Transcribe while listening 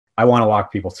I want to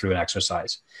walk people through an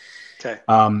exercise. Okay.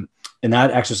 And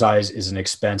that exercise is an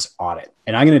expense audit.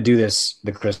 And I'm going to do this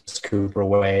the Chris Cooper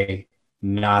way,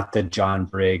 not the John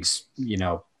Briggs,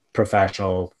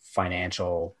 professional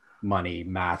financial money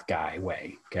math guy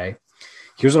way. Okay.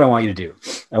 Here's what I want you to do.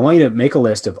 I want you to make a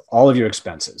list of all of your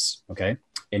expenses. Okay.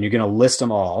 And you're going to list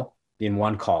them all in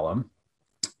one column.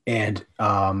 And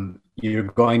you're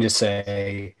going to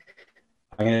say,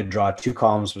 I'm going to draw 2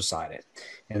 columns beside it.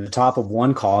 And at the top of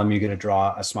one column, you're going to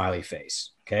draw a smiley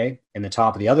face. Okay. In the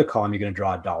top of the other column, you're going to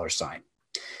draw a $sign.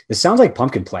 This sounds like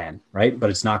pumpkin plan, right? But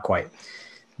it's not quite.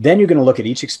 Then you're going to look at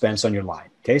each expense on your line.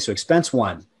 Okay. So expense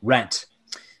 1, rent.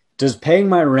 Does paying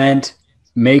my rent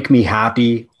make me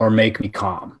happy or make me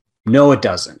calm? No, it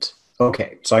doesn't.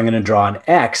 Okay. So I'm going to draw an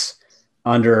X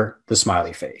under the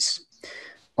smiley face.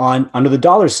 Under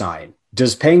the $sign,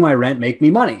 does paying my rent make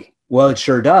me money? Well, it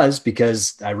sure does,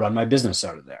 because I run my business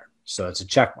out of there. So it's a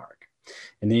check mark.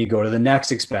 And then you go to the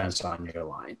next expense on your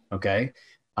line. Okay.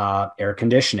 Air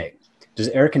conditioning. Does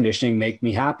air conditioning make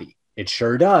me happy? It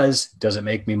sure does. Does it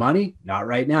make me money? Not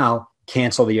right now.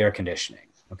 Cancel the air conditioning.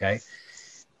 Okay.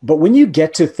 But when you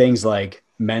get to things like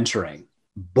mentoring,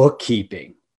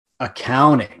 bookkeeping,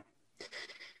 accounting,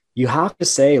 you have to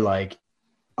say, like,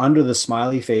 under the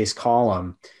smiley face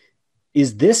column,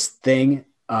 is this thing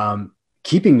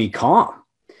keeping me calm?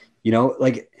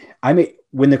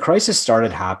 When the crisis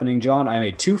started happening, John, I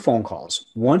made 2 phone calls.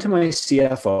 One to my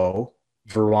CFO,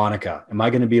 Veronica, am I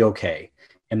going to be okay?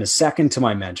 And the second to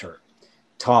my mentor,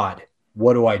 Todd,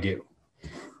 what do I do?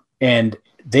 And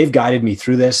they've guided me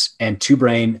through this, and Two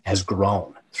Brain has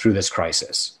grown through this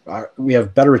crisis. We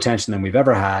have better retention than we've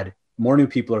ever had. More new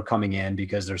people are coming in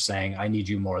because they're saying, I need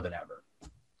you more than ever.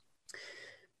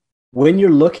 When you're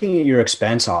looking at your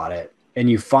expense audit and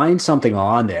you find something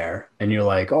on there and you're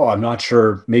like, oh, I'm not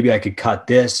sure, maybe I could cut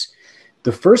this.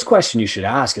 The first question you should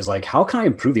ask is, like, how can I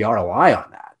improve the ROI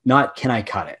on that? Not, can I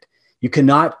cut it? You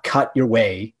cannot cut your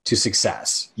way to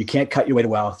success. You can't cut your way to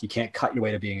wealth. You can't cut your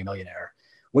way to being a millionaire.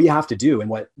 What you have to do, and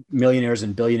what millionaires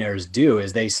and billionaires do,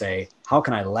 is they say, how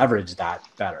can I leverage that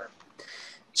better?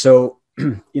 So,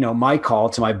 my call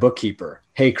to my bookkeeper,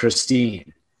 hey,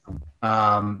 Christine,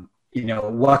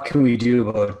 what can we do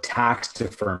about tax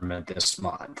deferment this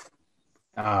month?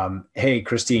 Hey,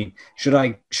 Christine, should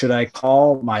I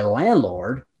call my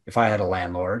landlord, if I had a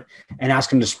landlord, and ask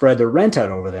him to spread the rent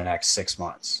out over the next 6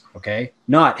 months? Okay.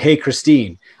 Not, hey,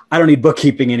 Christine, I don't need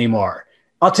bookkeeping anymore.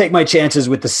 I'll take my chances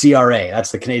with the CRA.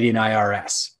 That's the Canadian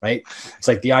IRS, right? It's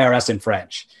like the IRS in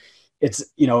French. It's,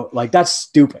 that's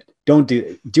stupid. Don't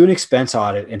do an expense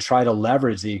audit and try to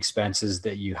leverage the expenses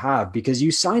that you have, because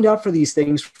you signed up for these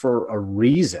things for a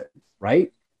reason,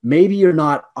 right? Maybe you're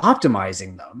not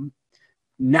optimizing them.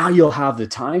 Now you'll have the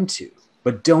time to,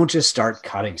 but don't just start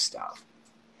cutting stuff.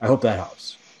 I hope that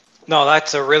helps. No,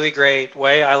 that's a really great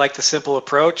way. I like the simple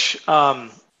approach.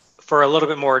 For a little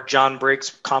bit more John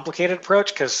Briggs complicated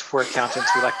approach, because we're accountants,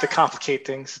 we like to complicate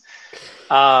things.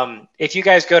 If you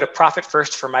guys go to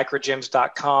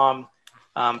profitfirstformicrogyms.com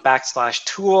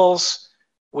 /tools,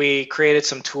 we created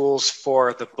some tools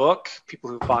for the book, people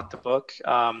who bought the book.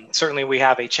 Certainly we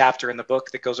have a chapter in the book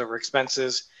that goes over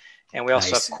expenses, and we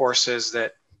also have courses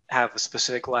that have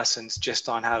specific lessons just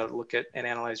on how to look at and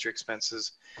analyze your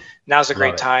expenses. Now's a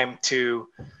great time to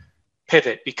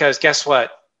pivot, because guess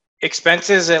what?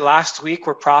 Expenses that last week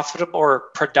were profitable or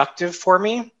productive for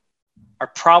me are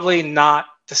probably not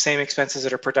the same expenses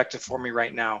that are productive for me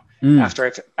right now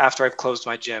after I've closed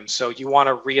my gym. So you want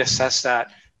to reassess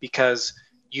that, because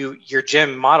your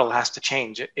gym model has to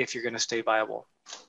change if you're going to stay viable.